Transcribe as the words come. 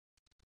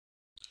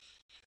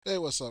Hey,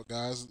 what's up,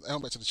 guys?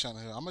 Welcome back to the channel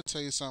here. I'm gonna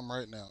tell you something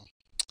right now.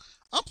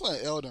 I'm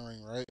playing Elden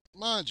Ring, right?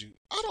 Mind you,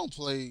 I don't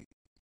play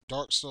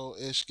Dark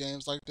Soul-ish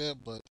games like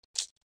that, but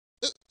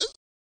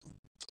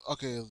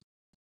okay,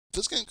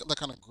 this game that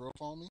kind of grew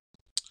up on me,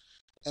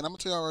 and I'm gonna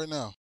tell y'all right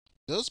now,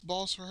 this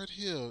boss right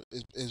here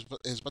is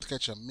about to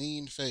catch a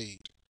mean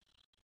fade.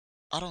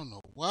 I don't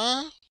know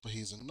why, but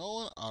he's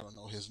annoying. I don't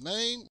know his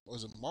name.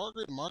 Was it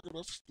Margaret? Margaret,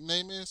 what his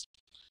name is?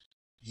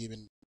 He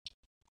even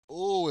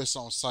oh, it's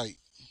on sight.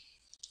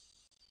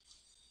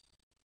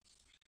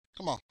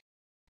 Come on,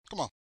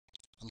 come on.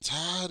 I'm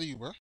tired of you,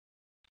 bro.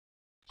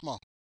 Come on.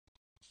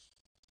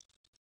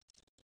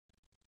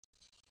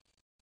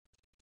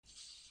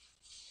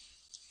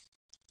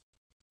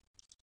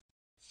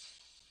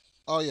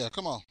 Oh yeah,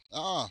 come on.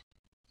 I'm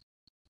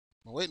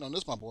waiting on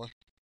this, my boy.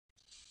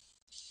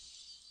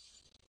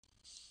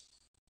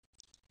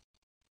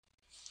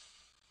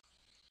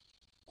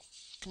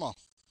 Come on.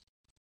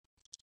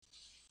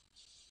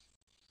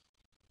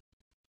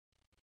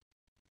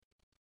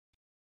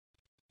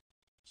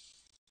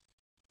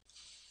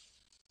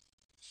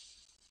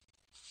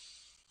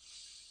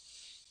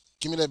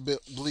 Give me that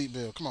bleed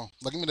bill. Come on.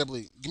 Like, give me that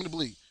bleed. Give me the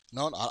bleed.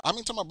 No, I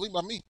mean talking about bleed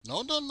by me.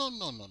 No, no, no,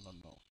 no, no, no,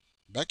 no.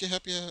 Back your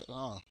happy ass.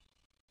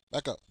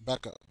 Back up.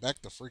 Back up. Back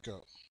the freak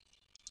up.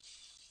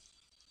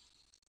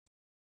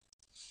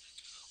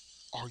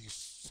 Are you?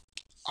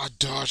 I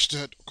dodged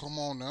that. Come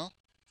on now.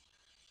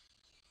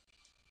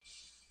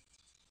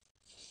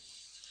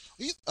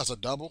 That's a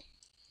double.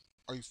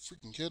 Are you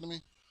freaking kidding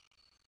me?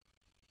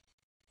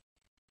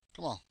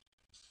 Come on.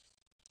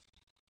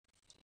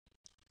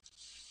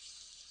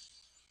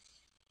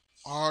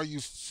 Are you?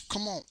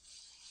 Come on.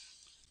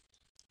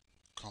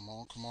 Come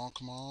on. Come on.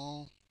 Come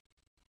on.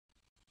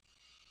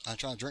 I ain't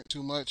trying to drink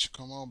too much.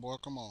 Come on, boy.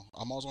 Come on.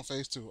 I'm almost on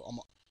phase two.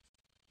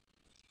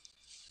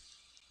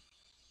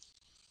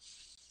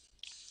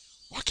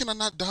 Why can I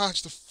not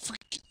dodge the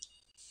freaking?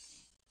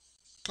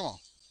 Come on.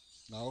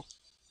 No.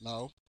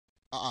 No.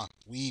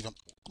 Weave.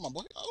 Come on,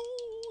 boy.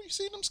 Oh, you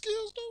seen them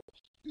skills, dude?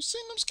 You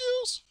seen them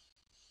skills?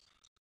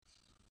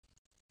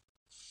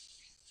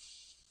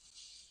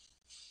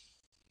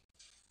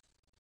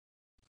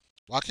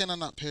 Why can't I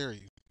not parry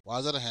you? Why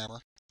is that a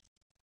hammer?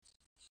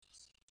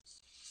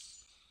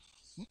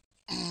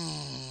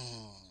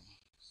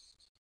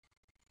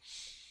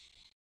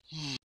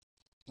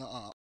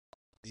 uh-uh.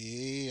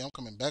 Yeah, I'm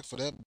coming back for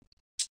that.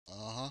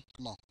 Uh-huh.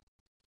 Come on.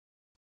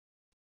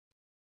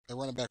 Hey,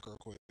 run it back real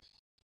quick.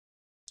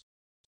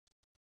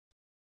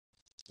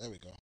 There we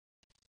go.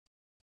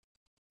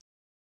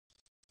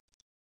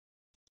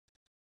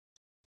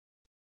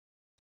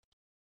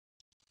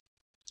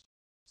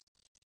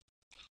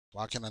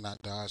 Why can I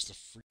not dodge the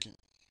freaking...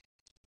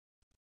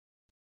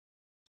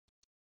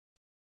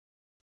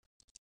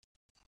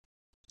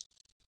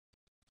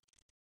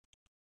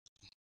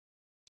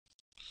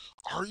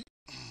 Are you...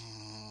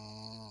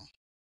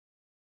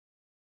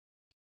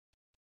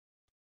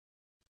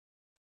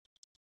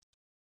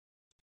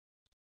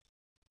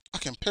 I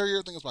can parry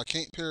everything else, but I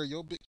can't parry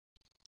your big...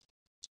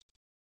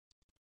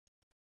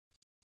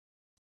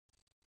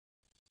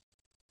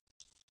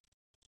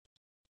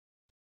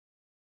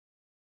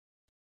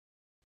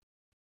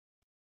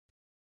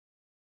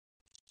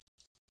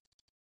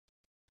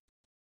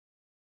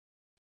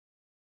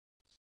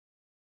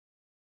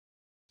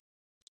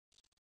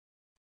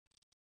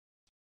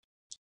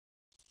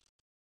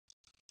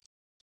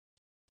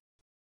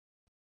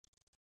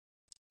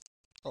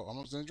 Oh, I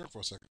almost didn't drink for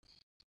a second.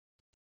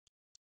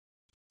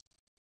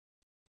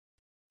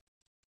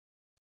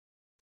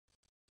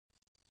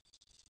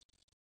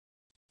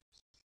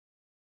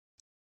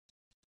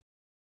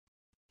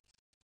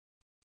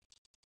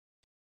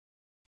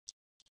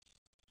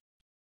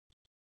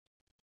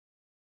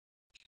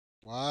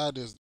 Why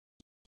does...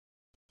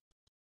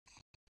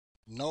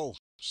 No.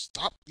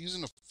 Stop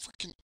using the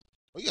freaking...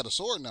 Oh, you got a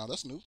sword now.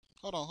 That's new.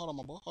 Hold on,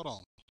 my boy. Hold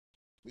on.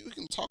 We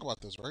can talk about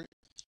this, right?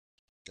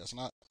 Guess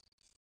not.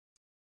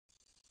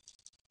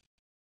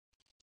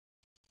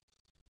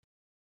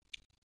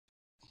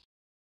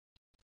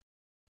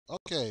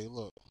 Okay,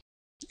 look.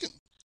 You can...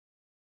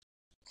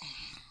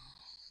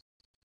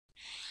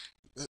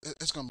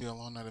 It's gonna be a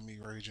long night of me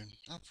raging.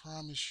 I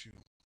promise you.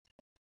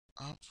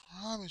 I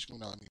promise you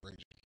not me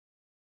raging.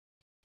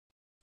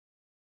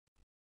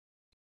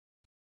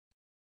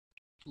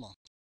 Come on.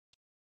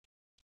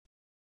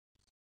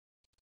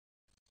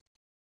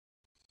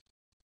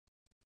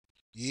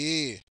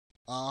 Yeah.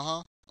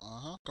 Uh-huh.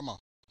 Uh-huh. Come on.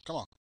 Come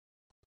on.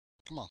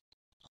 Come on.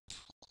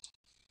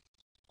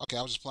 Okay,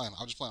 I was just playing.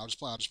 I was just playing. I was just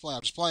playing. I was just playing. I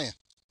was just playing.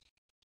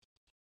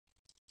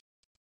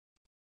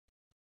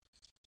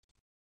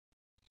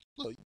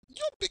 Look,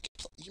 you're big.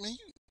 Man,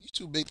 you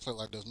too big to play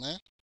like this, man.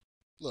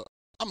 Look,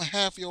 I'm a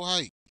half your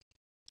height.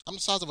 I'm the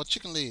size of a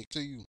chicken leg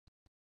to you.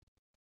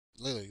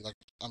 Literally, like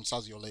I'm the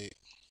size of your leg.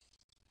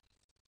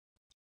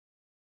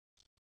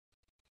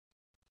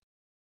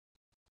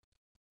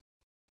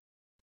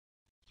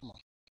 Come on.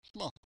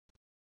 Come on.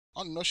 I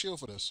don't need no shield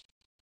for this.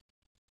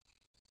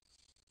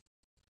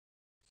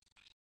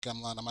 Okay,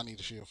 I'm lying. I might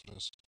need a shield for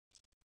this.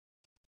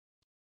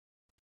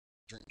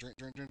 Drink, drink,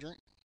 drink, drink, drink.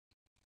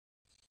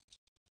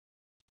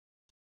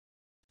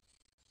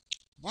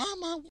 Why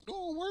am I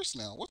doing worse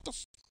now? What the?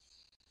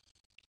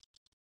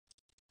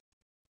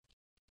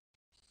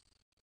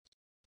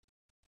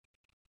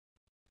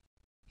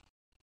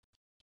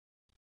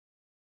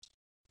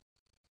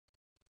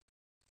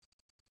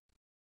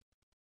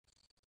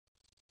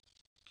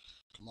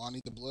 Come on, I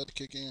need the blood to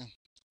kick in.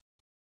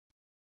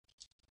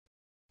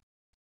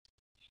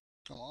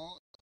 Come on.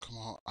 Come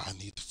on. I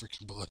need the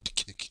freaking blood to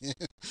kick in.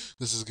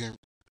 This is getting.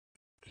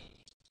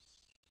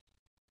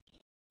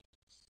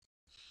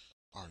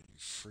 Are you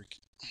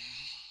freaking.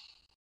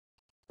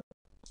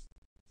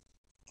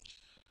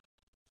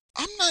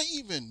 I'm not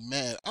even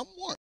mad. I'm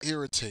more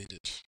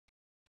irritated.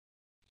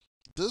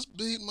 This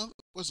big mother.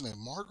 What's her name?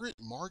 Margaret?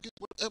 Margaret?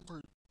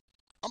 Whatever.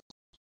 I'm,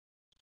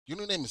 your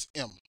new name is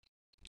M.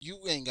 You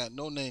ain't got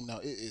no name now.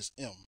 It is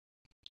M.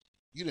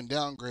 You done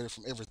downgraded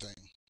from everything.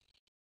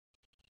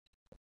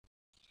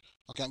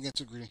 Okay, I'm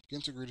getting too greedy.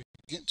 Getting too greedy.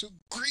 Getting too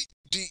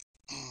greedy.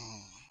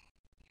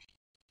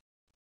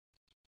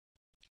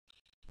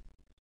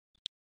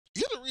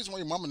 You're the reason why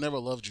your mama never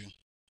loved you.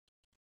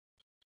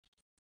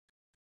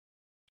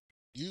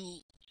 You.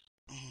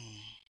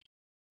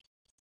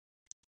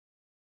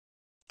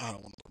 I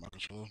don't want to put my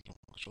controller. Don't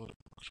my controller.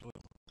 My controller.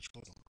 My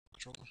controller. My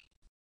controller.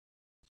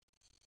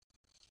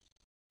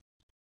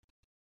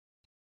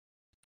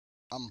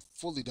 I'm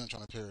fully done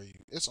trying to parry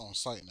you. It's on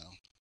site now.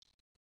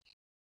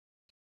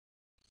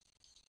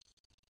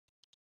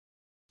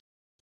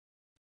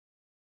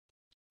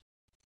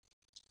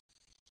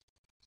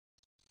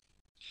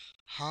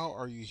 How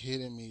are you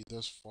hitting me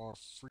this far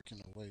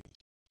freaking away?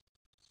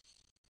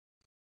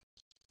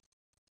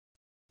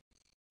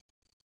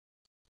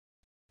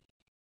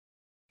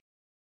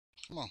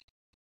 Come on.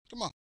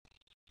 Come on.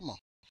 Come on.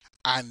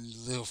 I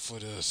live for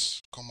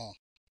this. Come on.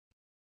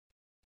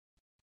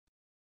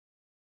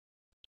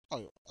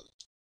 Oh,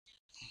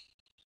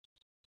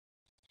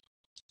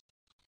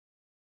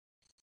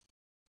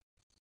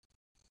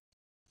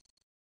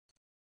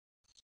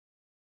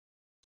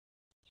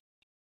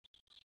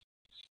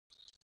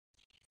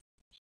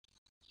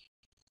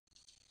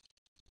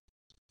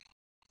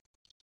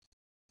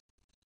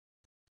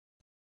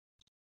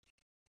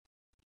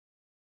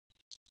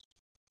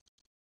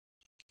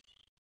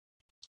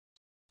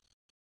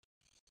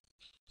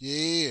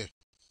 yeah.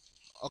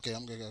 Okay,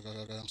 I'm good, good, good,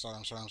 good, good. I'm sorry,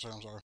 I'm sorry, I'm sorry,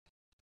 I'm sorry.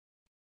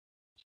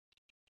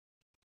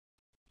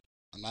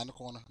 I'm not in the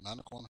corner, not in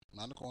the corner,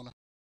 not in the corner.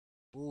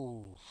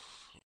 Ooh.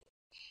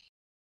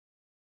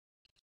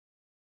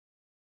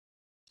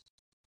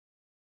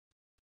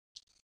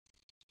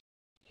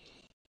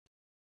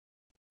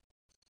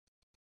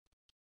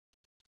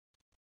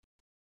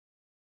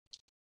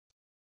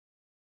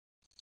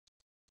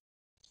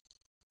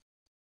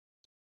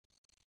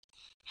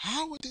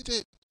 How would they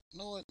that? You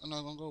know what? I'm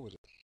not gonna go with it.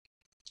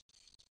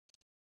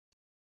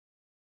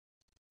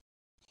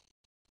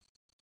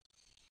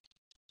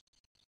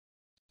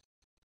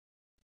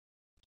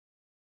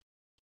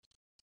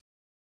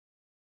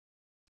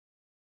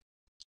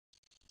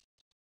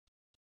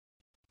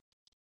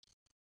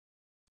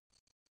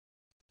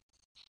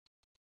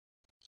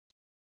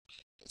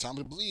 Time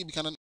to believe. You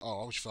kind of.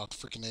 Oh, I wish you felt the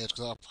freaking edge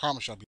because I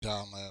promise you I'll be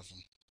down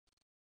laughing.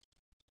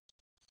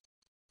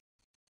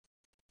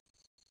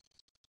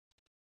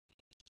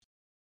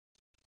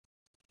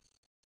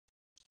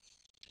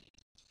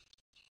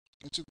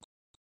 Into.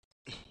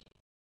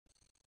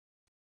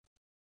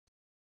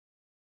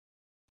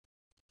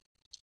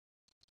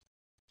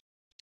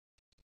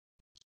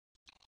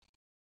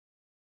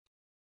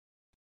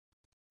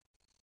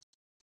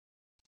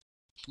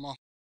 Come on.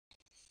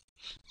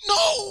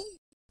 No!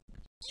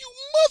 You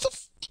mother.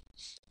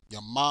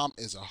 Your mom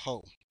is a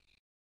hoe.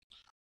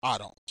 I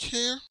don't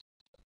care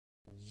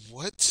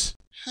what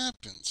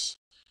happens.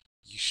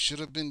 You should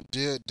have been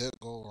dead that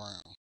go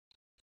around.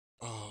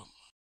 Um,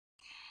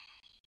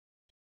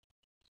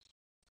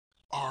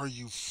 are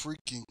you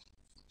freaking?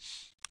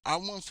 I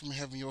went from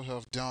having your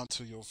health down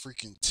to your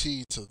freaking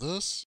T to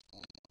this.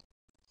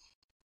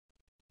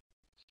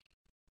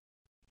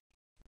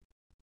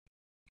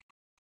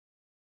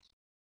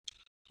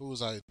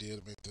 Whose idea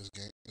to make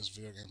this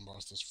video game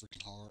boss this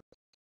freaking hard?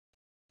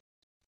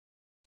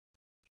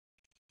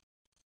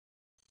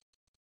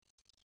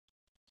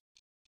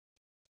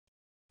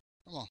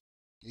 Come on.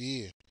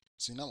 Yeah.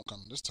 See, now I'm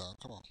coming this time.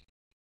 Come on.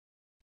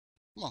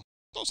 Come on.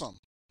 Throw something.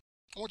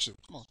 I want you.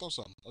 Come on, throw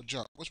something. Or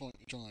jump. Which one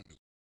want to do?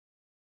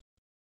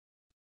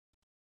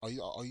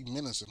 Are you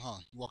menacing, huh?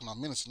 You walking out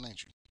menacing,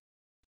 ain't you?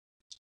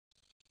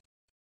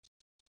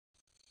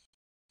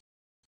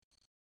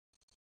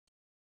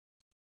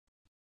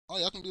 Oh,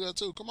 yeah, I can do that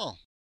too. Come on.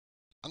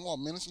 I can walk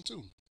menacing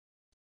too.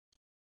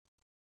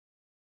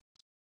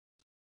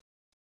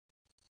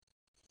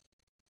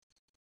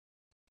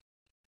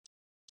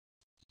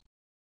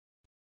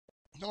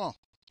 Come on.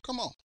 Come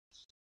on.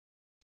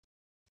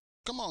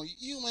 Come on.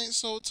 You ain't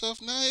so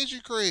tough now, is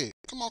you, Craig?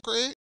 Come on,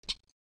 Craig.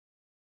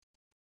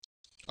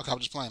 Okay, I'm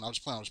just playing. I'm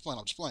just playing. I'm just playing.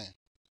 I'm just playing.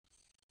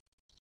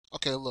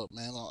 Okay, look,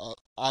 man. I'll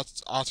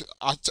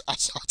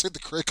take the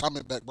correct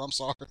comment back, bro. I'm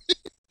sorry.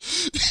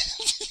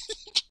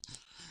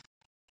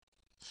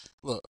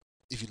 Look,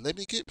 if you let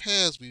me get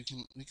past, we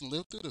can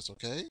live through this,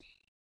 okay?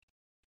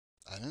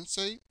 I didn't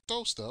say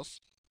throw stuff.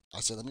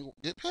 I said let me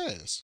get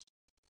past.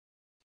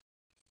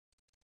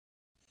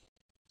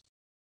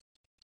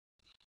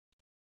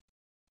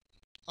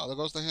 Oh, there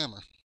goes the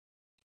hammer.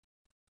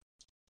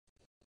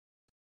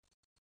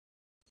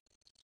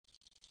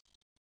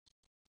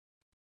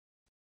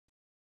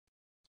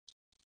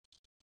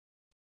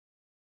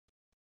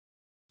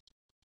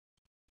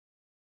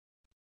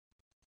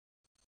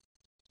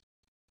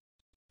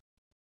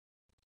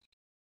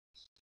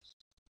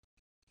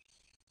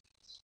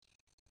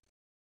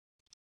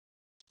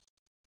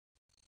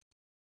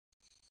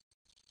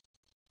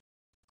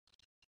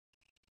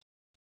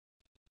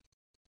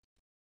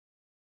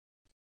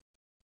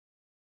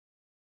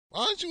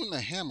 Why aren't you in the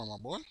hammer, my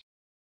boy?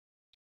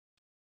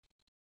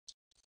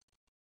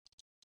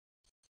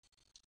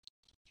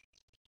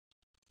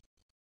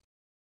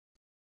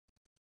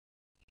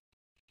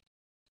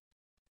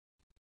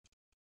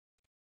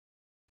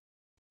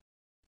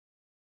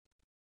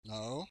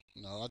 No,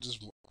 no. I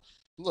just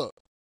look.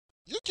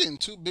 You're getting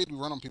too big to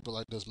run on people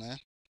like this, man.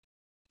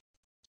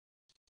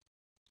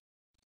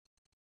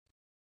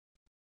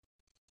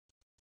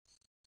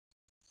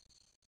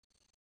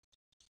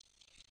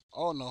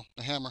 Oh no,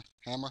 the hammer,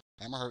 hammer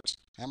hurts,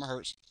 hammer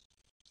hurts.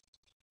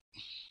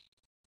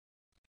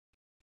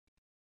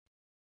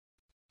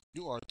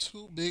 You are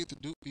too big to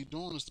be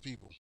doing this to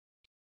people.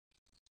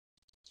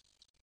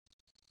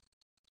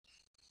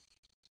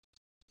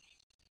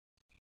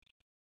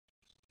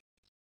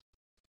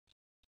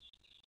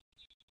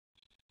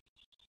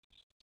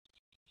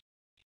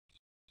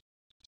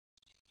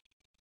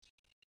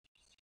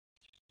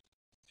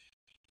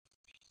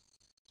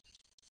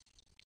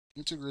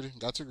 You too greedy.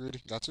 Got too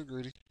greedy. Got too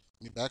greedy.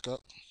 Let me back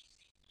up.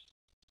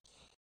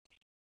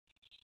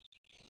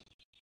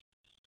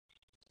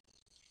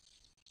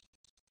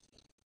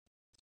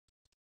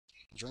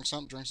 Drink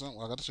something. Drink something.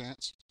 Well, I got a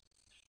chance.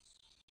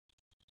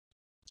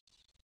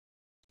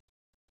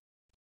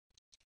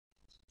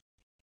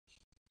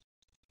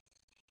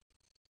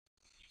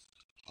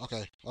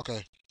 Okay.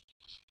 Okay.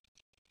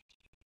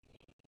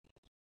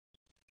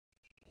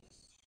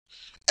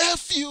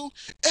 F you.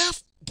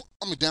 F.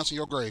 I'm gonna dance in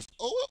your grave.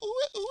 Ooh, ooh,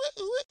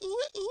 ooh, ooh, ooh,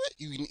 ooh, ooh.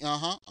 You.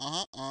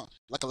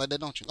 Like I like that,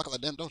 don't you? Like I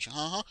like that, don't you?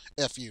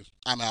 F you.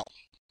 I'm out.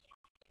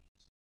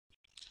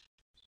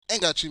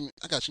 And got you.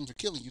 I got you for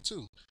killing you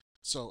too.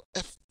 So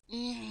F.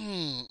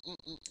 Mm, mm, mm,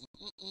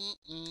 mm, mm,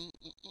 mm,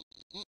 mm,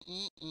 mm,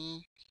 mm,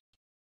 mm.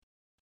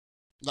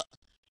 Now,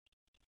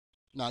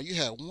 now you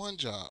had one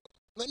job.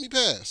 Let me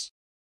pass.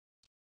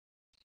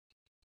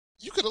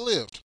 You could have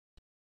lived.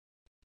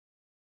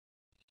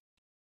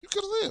 You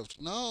could have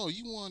lived. No,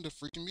 you wanted to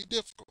freaking be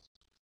difficult.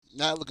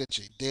 Now look at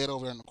you, dead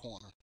over there in the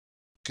corner.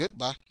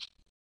 Goodbye.